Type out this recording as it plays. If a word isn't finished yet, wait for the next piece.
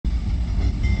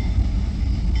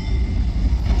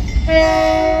What's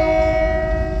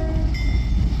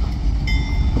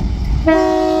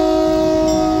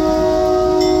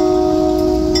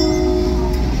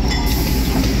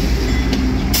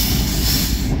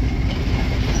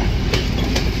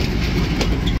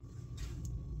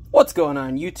going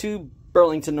on YouTube?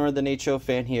 Burlington Northern HO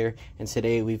fan here, and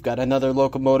today we've got another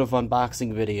locomotive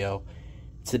unboxing video.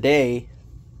 Today,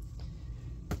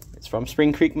 it's from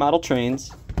Spring Creek Model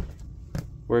Trains.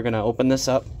 We're gonna open this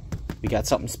up. We got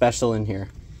something special in here.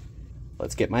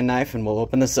 Let's get my knife and we'll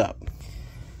open this up.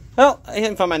 Well, I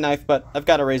didn't find my knife, but I've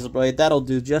got a razor blade. That'll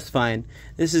do just fine.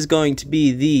 This is going to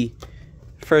be the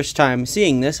first time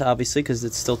seeing this, obviously, because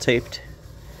it's still taped.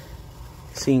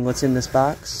 Seeing what's in this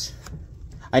box.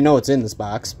 I know it's in this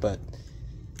box, but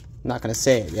I'm not going to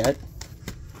say it yet.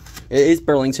 It is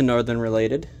Burlington Northern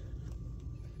related.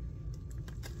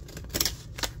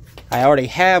 I already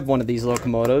have one of these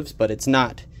locomotives, but it's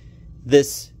not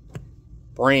this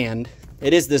brand.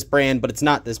 It is this brand, but it's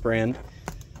not this brand.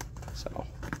 So,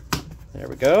 there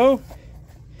we go.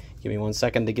 Give me 1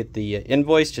 second to get the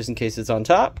invoice, just in case it's on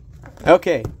top.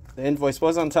 Okay, the invoice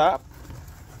was on top.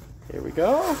 Here we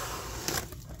go.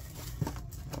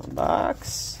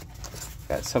 Unbox.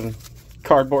 Got some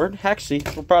cardboard. Actually,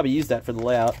 we'll probably use that for the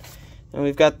layout. And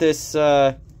we've got this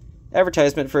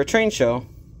advertisement for a train show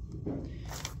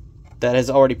that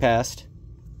has already passed.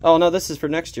 Oh no, this is for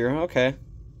next year. Okay.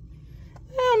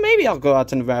 Well, maybe I'll go out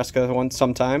to Nebraska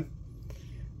sometime.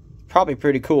 Probably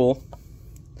pretty cool.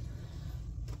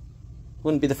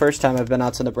 Wouldn't be the first time I've been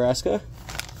out to Nebraska.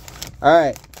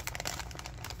 Alright.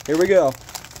 Here we go.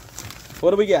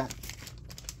 What do we got?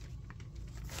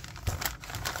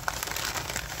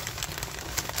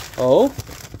 Oh.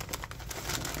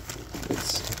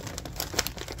 Let's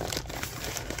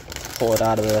pull it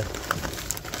out of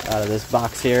this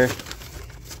box here.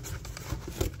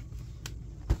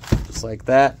 Just like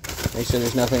that. Make sure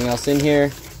there's nothing else in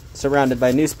here. Surrounded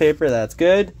by newspaper, that's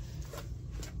good.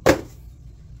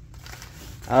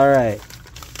 Alright.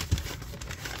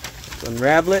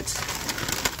 Unravel it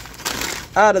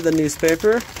out of the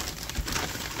newspaper.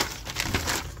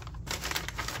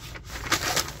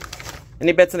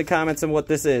 Any bets in the comments on what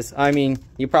this is? I mean,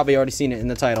 you've probably already seen it in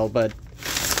the title, but...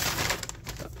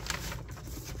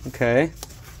 Okay.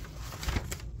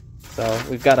 So,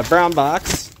 we've got a brown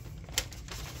box.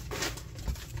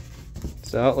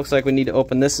 So, it looks like we need to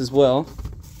open this as well.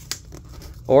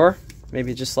 Or,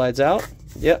 maybe it just slides out.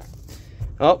 Yep.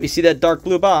 Oh, you see that dark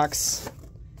blue box?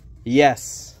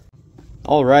 Yes.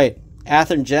 Alright.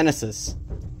 Atheran Genesis.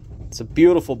 It's a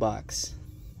beautiful box.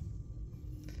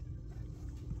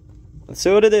 Let's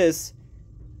see what it is.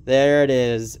 There it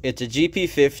is. It's a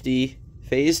GP50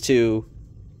 Phase 2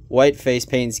 white face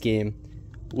paint scheme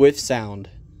with sound.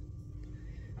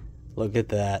 Look at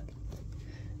that.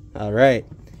 Alright.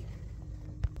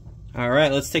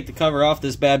 Alright, let's take the cover off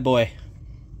this bad boy.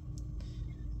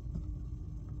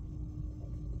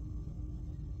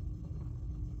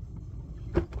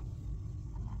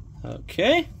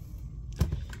 Okay.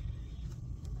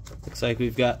 Looks like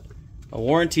we've got a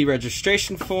warranty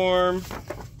registration form,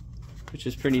 which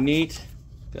is pretty neat.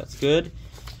 That's good.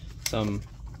 Some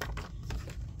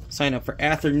sign up for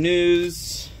Atheran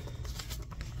News.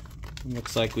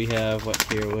 Looks like we have what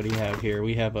here? What do you have here?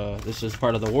 We have this is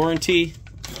part of the warranty.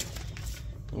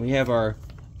 And we have our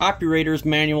operator's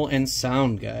manual and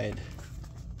sound guide.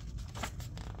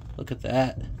 Look at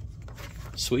that.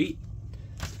 Sweet.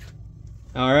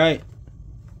 All right.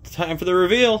 Time for the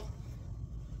reveal.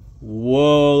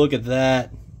 Whoa, look at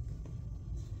that.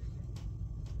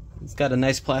 It's got a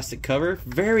nice plastic cover.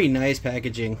 Very nice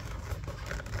packaging.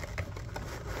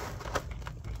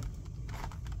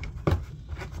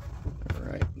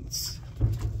 Alright, let's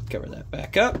cover that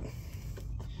back up.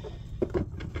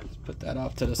 Let's put that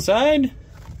off to the side.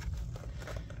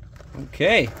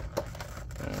 Okay.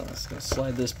 Now let's go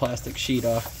slide this plastic sheet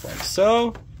off like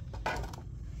so.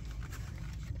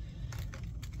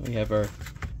 We have our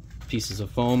pieces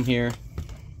of foam here.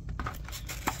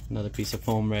 Another piece of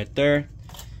foam right there.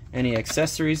 Any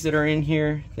accessories that are in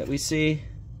here that we see?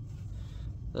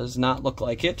 Does not look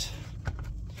like it.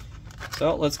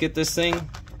 So let's get this thing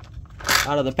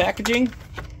out of the packaging.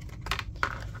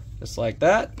 Just like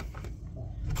that.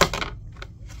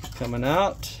 Coming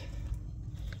out.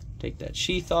 Take that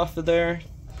sheath off of there.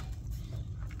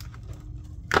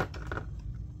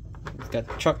 We've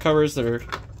got truck covers that are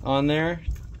on there.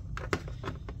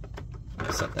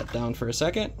 Set that down for a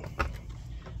second.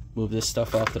 Move this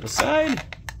stuff off to the side.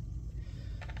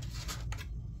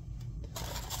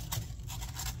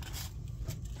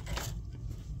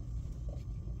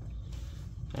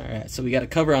 Alright, so we got a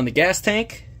cover on the gas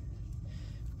tank.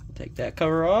 Take that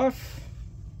cover off.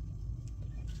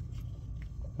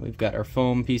 We've got our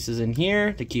foam pieces in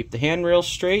here to keep the handrail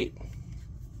straight.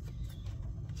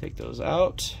 Take those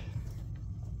out.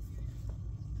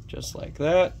 Just like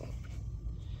that.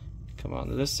 Come on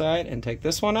to this side and take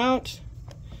this one out.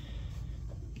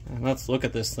 And let's look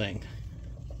at this thing.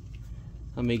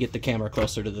 Let me get the camera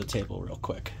closer to the table real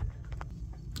quick.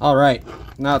 Alright,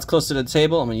 now it's closer to the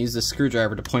table. I'm going to use this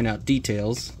screwdriver to point out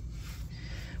details.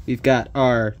 We've got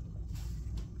our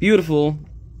beautiful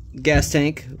gas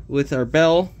tank with our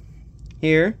bell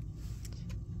here.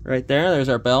 Right there, there's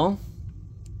our bell.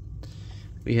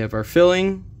 We have our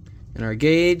filling and our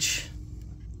gauge.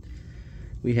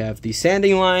 We have the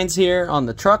sanding lines here on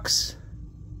the trucks,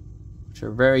 which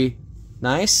are very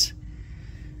nice.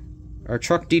 Our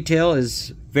truck detail is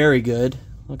very good.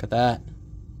 Look at that.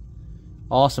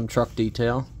 Awesome truck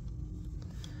detail.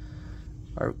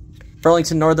 Our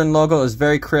Burlington Northern logo is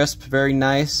very crisp, very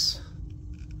nice.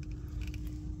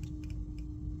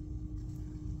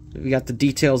 We got the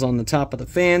details on the top of the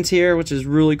fans here, which is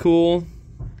really cool.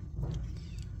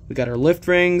 We got our lift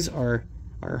rings, our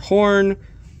horn,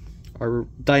 our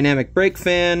dynamic brake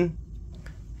fan.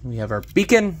 We have our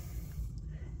beacon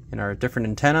and our different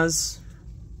antennas.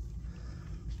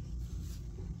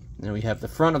 And we have the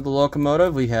front of the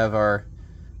locomotive. We have our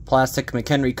plastic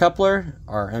McHenry coupler,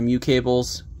 our MU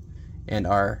cables, and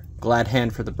our glad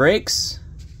hand for the brakes.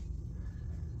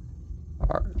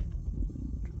 Our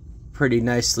pretty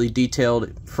nicely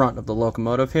detailed front of the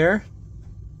locomotive here.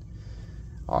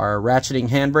 Our ratcheting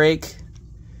handbrake.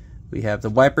 We have the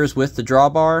wipers with the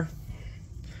drawbar,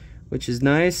 which is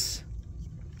nice.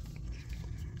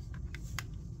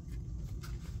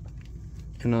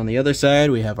 And on the other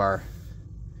side we have our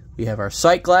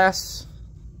sight glass,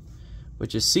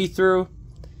 which is see-through.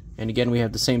 And again, we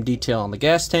have the same detail on the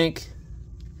gas tank.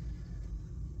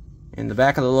 In the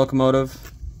back of the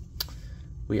locomotive,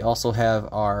 we also have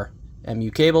our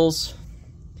MU cables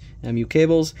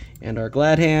and our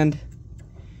glad hand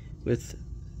with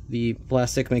the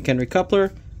plastic McHenry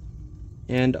coupler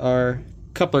and our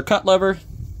coupler cut lever.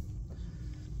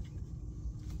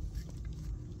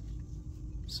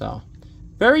 So,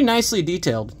 very nicely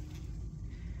detailed.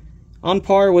 On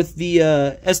par with the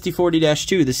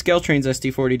SD40-2, the Scaletrains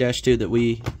SD40-2 that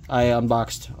I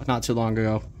unboxed not too long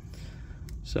ago.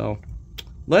 So,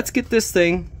 let's get this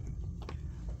thing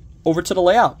over to the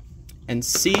layout and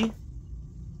see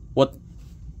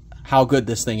how good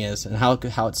this thing is and how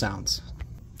it sounds.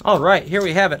 Alright, here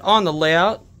we have it on the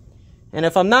layout. And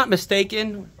if I'm not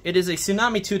mistaken, it is a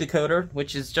Tsunami 2 decoder,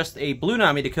 which is just a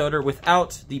Bluenami decoder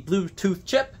without the Bluetooth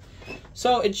chip.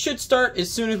 So it should start as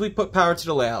soon as we put power to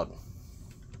the layout.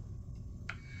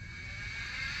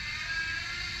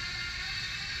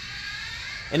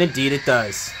 And indeed it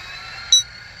does.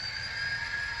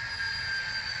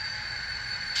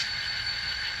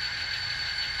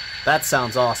 That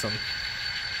sounds awesome.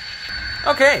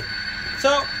 Okay,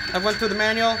 so I went through the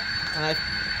manual and I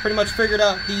pretty much figured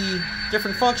out the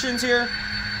different functions here.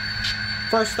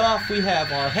 First off, we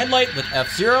have our headlight with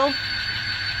F0.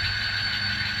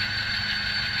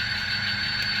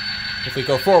 If we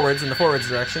go forwards, in the forwards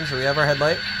direction, so we have our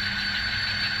headlight.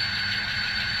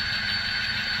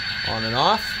 On and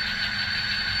off.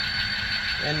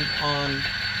 And on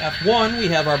F1, we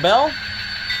have our bell.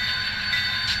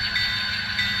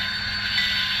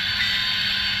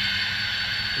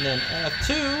 And then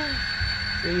F2,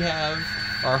 we have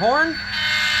our horn.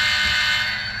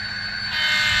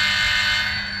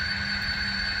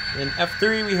 In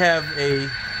F3, we have a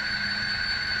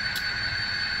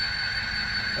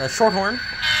short horn.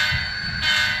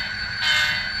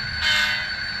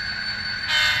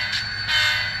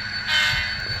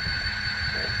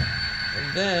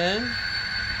 And then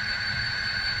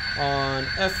on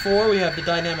F4, we have the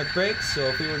dynamic brakes. So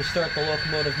if we were to start the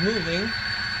locomotive moving,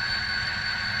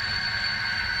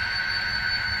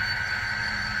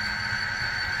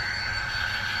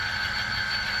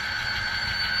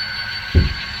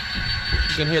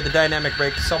 you can hear the dynamic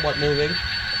brake somewhat moving.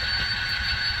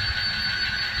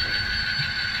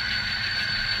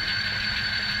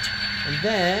 And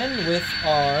then with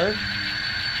our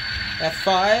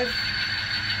F5,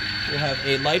 we'll have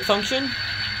a light function.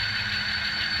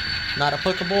 Not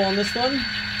applicable on this one.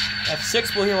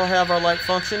 F6, we'll have our light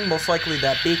function, most likely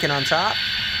that beacon on top.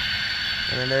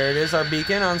 And then there it is, our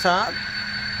beacon on top.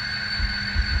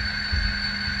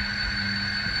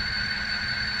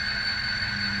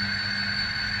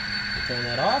 Turn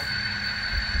that off.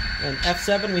 And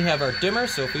F7, we have our dimmer,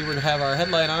 so if we were to have our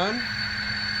headlight on,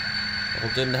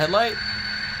 we'll dim the headlight.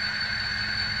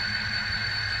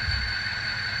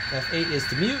 F8 is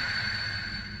to mute.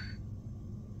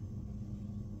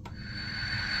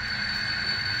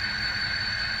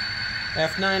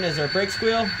 F9 is our brake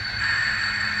squeal.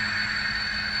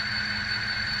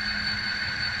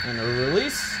 And a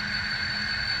release.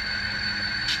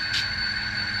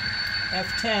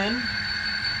 F10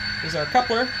 is our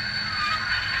coupler.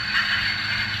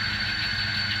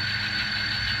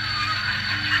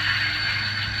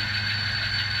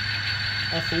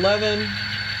 F11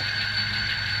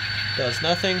 does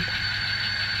nothing.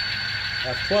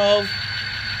 F12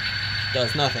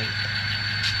 does nothing.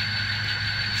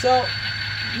 So,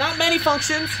 not many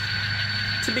functions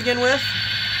to begin with,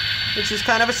 which is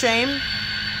kind of a shame,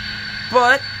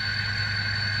 but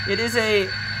it is a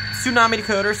tsunami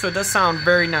decoder, so it does sound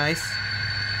very nice.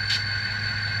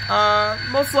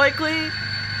 Most likely,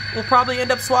 we'll probably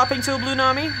end up swapping to a Blue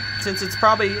Nami, since it's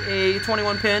probably a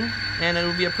 21 pin, and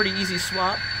it'll be a pretty easy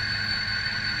swap.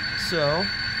 So,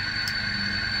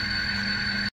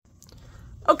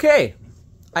 okay,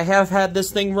 I have had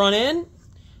this thing run in,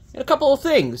 and a couple of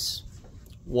things.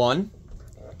 One,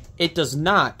 it does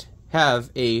not have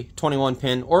a 21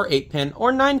 pin or 8 pin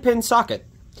or 9 pin socket.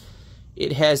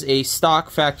 It has a stock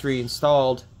factory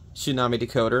installed tsunami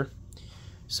decoder,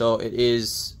 so it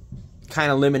is kind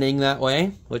of limiting that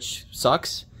way, which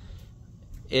sucks.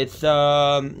 If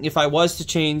I was to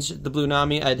change the Blue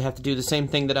Nami, I'd have to do the same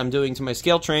thing that I'm doing to my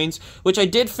scale trains, which I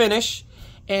did finish,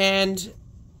 and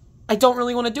I don't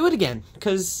really want to do it again,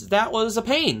 because that was a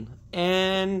pain.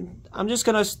 And I'm just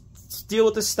going to deal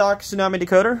with the stock tsunami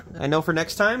decoder. I know for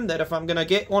next time that if I'm going to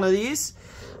get one of these,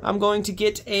 I'm going to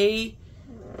get a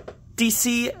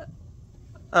DC,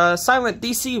 silent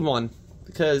DC one,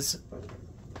 because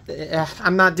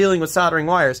I'm not dealing with soldering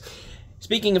wires.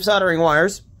 Speaking of soldering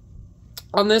wires,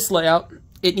 on this layout,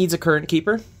 it needs a current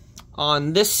keeper.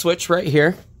 On this switch right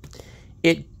here,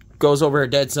 it goes over a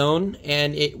dead zone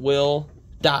and it will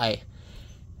die.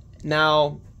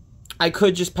 Now, I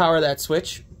could just power that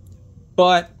switch,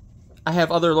 but I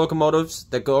have other locomotives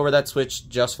that go over that switch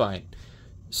just fine.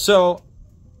 So,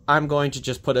 I'm going to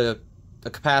just put a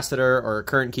capacitor or a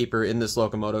current keeper in this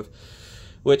locomotive,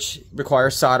 which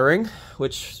requires soldering,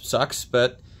 which sucks,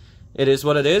 but it is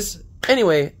what it is.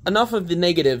 Anyway, enough of the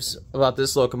negatives about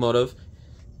this locomotive.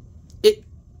 It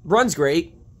runs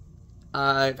great.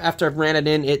 After I've ran it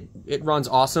in, it runs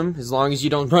awesome, as long as you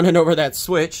don't run it over that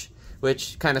switch,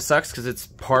 which kind of sucks because it's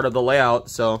part of the layout.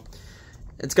 So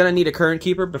it's going to need a current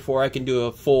keeper before I can do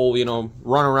a full,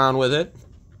 run around with it.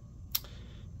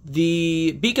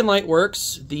 The beacon light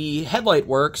works, the headlight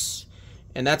works,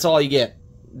 and that's all you get.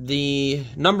 The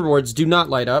number boards do not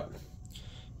light up.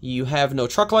 You have no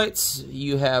truck lights,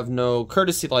 you have no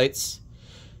courtesy lights,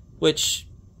 which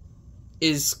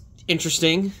is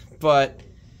interesting, but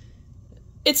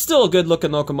it's still a good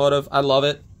looking locomotive. I love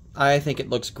it. I think it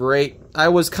looks great. I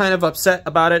was kind of upset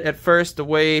about it at first, the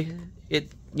way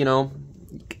it,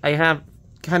 I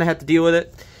kind of had to deal with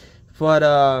it. But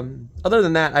other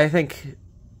than that, I think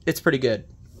it's pretty good.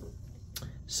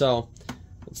 So,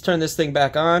 let's turn this thing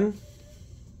back on.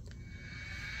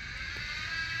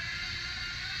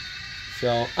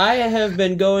 So, I have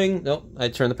been going... Nope, I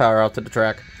turned the power out to the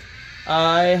track.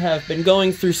 I have been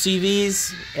going through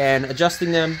CVs and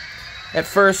adjusting them. At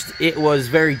first, it was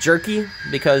very jerky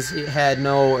because it had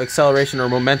no acceleration or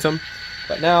momentum.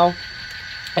 But now,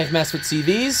 I've messed with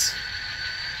CVs.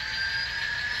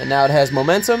 And now it has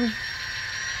momentum.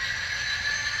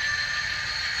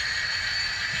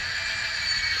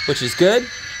 Which is good.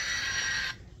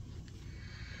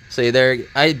 See there,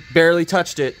 I barely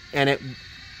touched it and it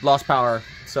lost power.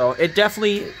 So it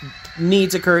definitely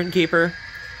needs a current keeper.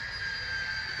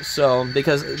 So,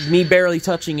 because me barely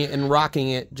touching it and rocking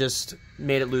it just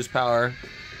made it lose power.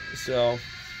 So,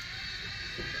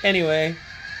 anyway.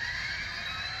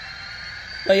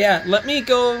 But yeah, let me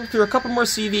go through a couple more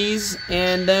CVs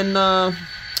and then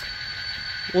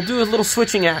we'll do a little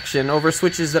switching action over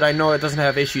switches that I know it doesn't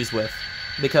have issues with.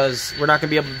 Because we're not going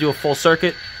to be able to do a full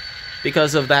circuit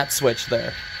because of that switch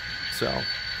there. So,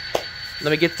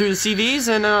 let me get through the CVs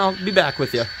and I'll be back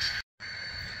with you.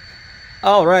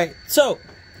 Alright, so,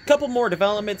 a couple more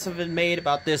developments have been made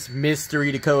about this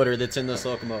mystery decoder that's in this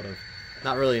locomotive.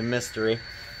 Not really a mystery.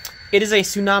 It is a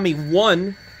Tsunami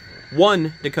 1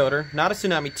 decoder, not a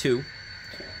Tsunami 2.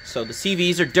 So the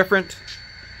CVs are different.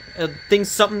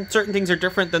 Certain things are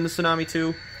different than the Tsunami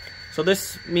 2. So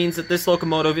this means that this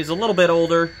locomotive is a little bit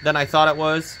older than I thought it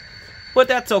was. But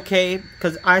that's okay,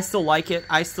 because I still like it.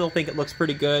 I still think it looks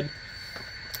pretty good.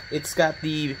 It's got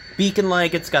the beacon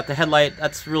light, it's got the headlight.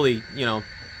 That's really,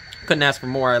 couldn't ask for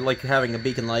more. I like having a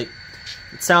beacon light.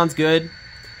 It sounds good.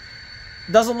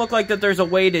 Doesn't look like that there's a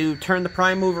way to turn the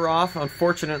prime mover off,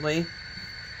 unfortunately.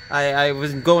 I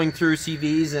was going through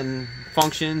CVs and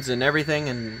functions and everything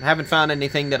and haven't found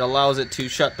anything that allows it to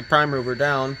shut the prime mover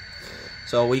down.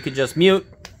 So we could just mute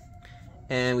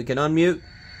and we can unmute.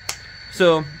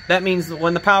 So that means that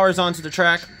when the power is onto the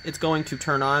track, it's going to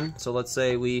turn on. So let's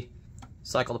say we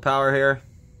cycle the power here.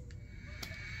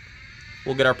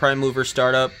 We'll get our prime mover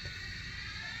start up.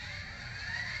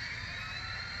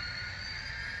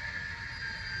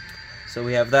 So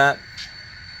we have that.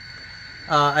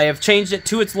 I have changed it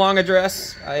to its long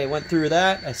address. I went through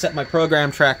that. I set my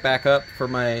program track back up for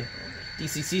my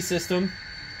DCC system.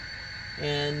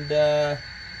 And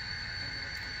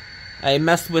I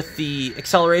messed with the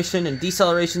acceleration and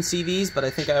deceleration CVs, but I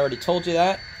think I already told you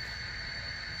that.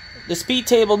 The speed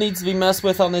table needs to be messed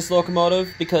with on this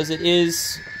locomotive because it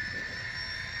is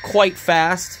quite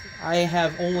fast. I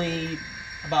have only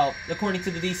about, according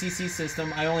to the DCC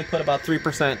system, I only put about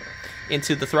 3%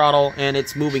 into the throttle, and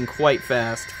it's moving quite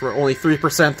fast for only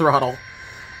 3% throttle.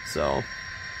 So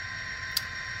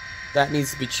that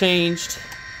needs to be changed.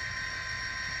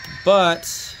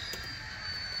 But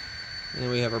then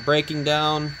we have our braking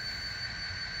down.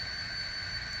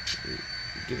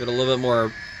 Give it a little bit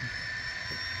more.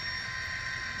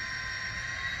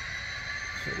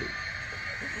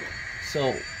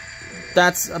 So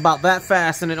that's about that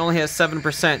fast, and it only has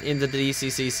 7% into the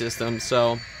DCC system.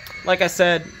 So, like I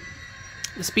said,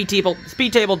 the speed table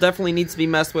definitely needs to be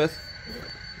messed with.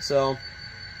 So,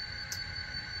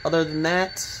 other than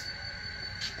that,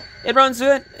 it runs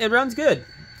good. It runs good.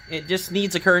 It just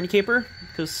needs a current keeper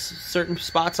because certain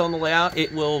spots on the layout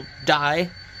it will die.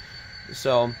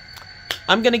 So,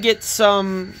 I'm gonna get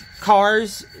some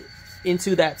cars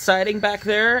into that siding back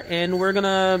there, and we're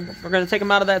gonna take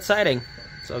them out of that siding.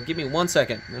 So give me 1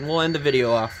 second, and we'll end the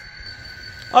video off.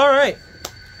 All right,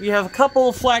 we have a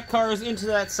couple flat cars into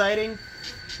that siding.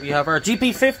 We have our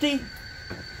GP50,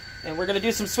 and we're gonna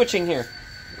do some switching here.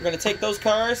 We're gonna take those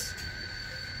cars,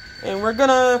 and we're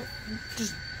gonna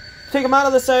just take them out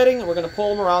of the siding, and we're gonna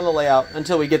pull them around the layout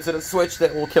until we get to the switch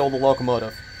that will kill the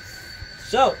locomotive.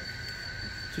 So,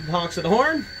 2 honks of the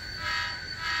horn.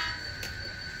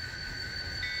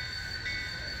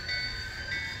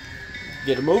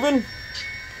 Get it moving.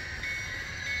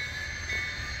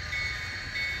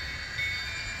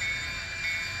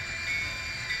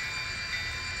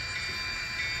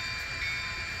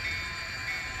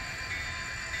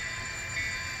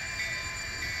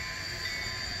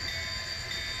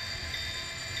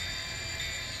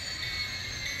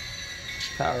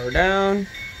 Power down.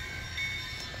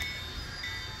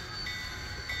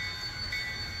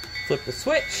 Flip the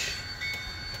switch.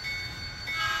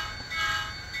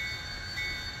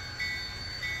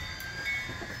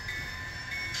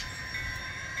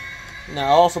 Now,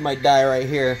 I also might die right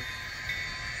here.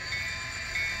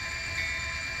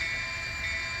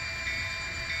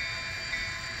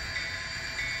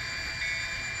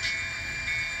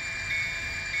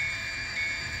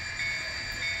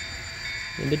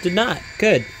 And it did not.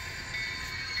 Good.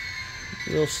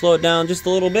 We'll slow it down just a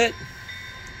little bit.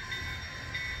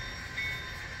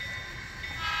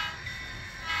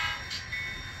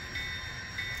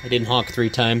 I didn't honk 3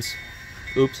 times.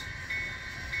 Oops.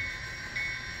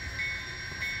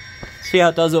 See how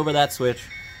it does over that switch.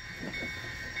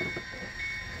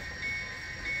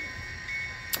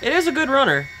 It is a good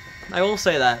runner. I will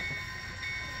say that.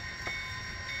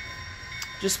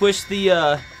 Just wish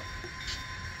the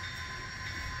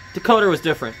decoder was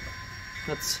different.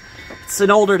 It's an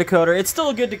older decoder. It's still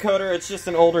a good decoder. It's just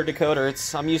an older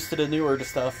decoder. I'm used to the newer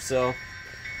stuff, so.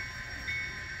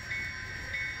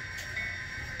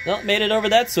 Well, made it over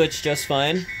that switch just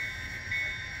fine.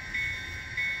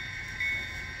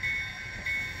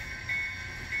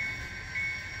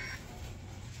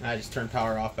 I just turned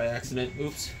power off by accident.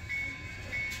 Oops.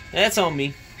 That's on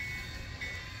me.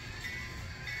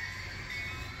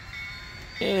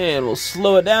 And we'll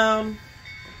slow it down.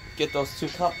 Get those 2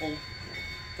 coupled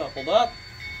up.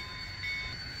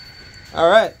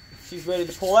 Alright, she's ready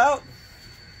to pull out.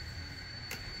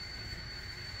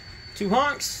 2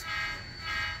 honks.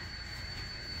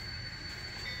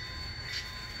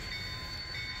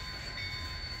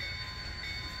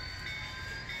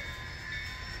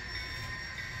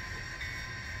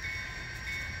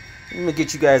 Let me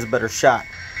get you guys a better shot.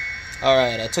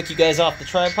 Alright, I took you guys off the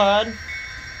tripod.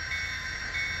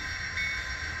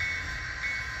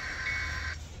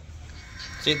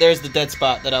 See, there's the dead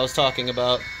spot that I was talking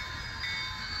about.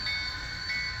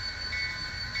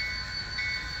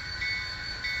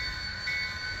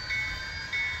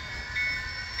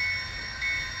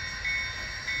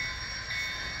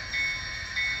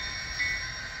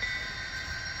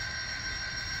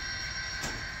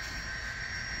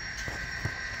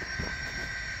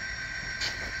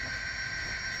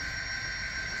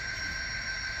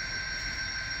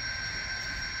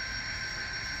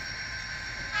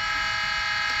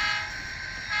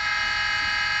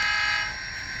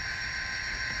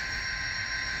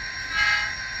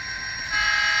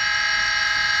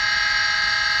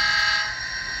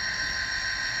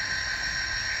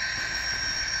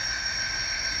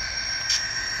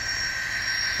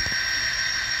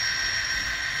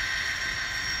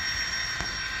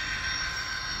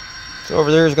 So over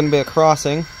there is going to be a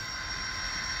crossing.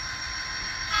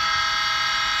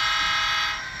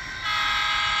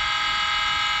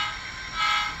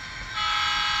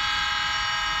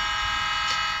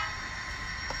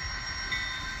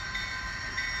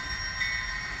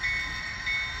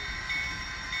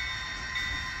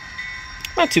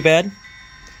 Not too bad.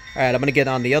 Alright, I'm going to get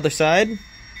on the other side.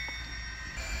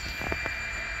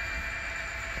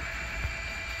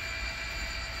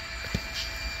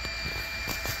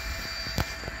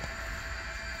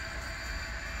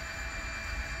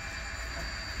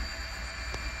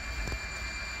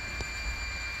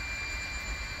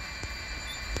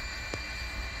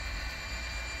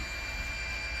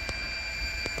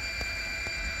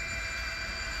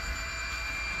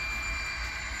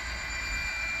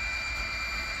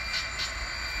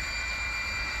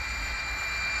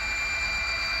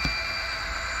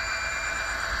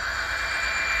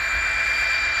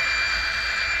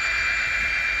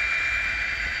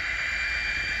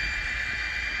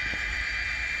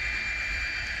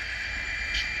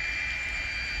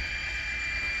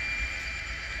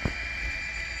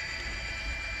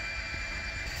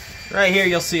 Right here,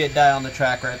 you'll see it die on the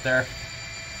track right there.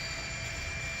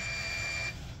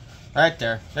 Right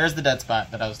there. There's the dead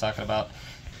spot that I was talking about.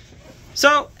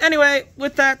 So, anyway,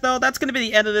 with that, though, that's going to be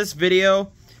the end of this video.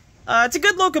 It's a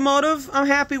good locomotive. I'm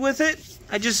happy with it.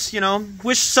 I just,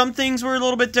 wish some things were a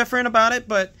little bit different about it,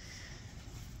 but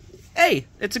hey,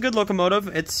 it's a good locomotive.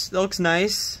 It looks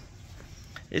nice.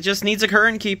 It just needs a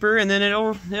current keeper, and then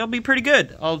it'll be pretty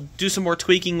good. I'll do some more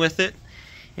tweaking with it,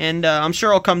 and I'm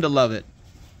sure I'll come to love it.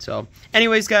 So,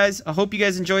 anyways, guys, I hope you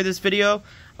guys enjoyed this video.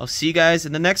 I'll see you guys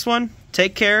in the next one.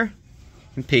 Take care,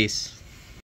 and peace.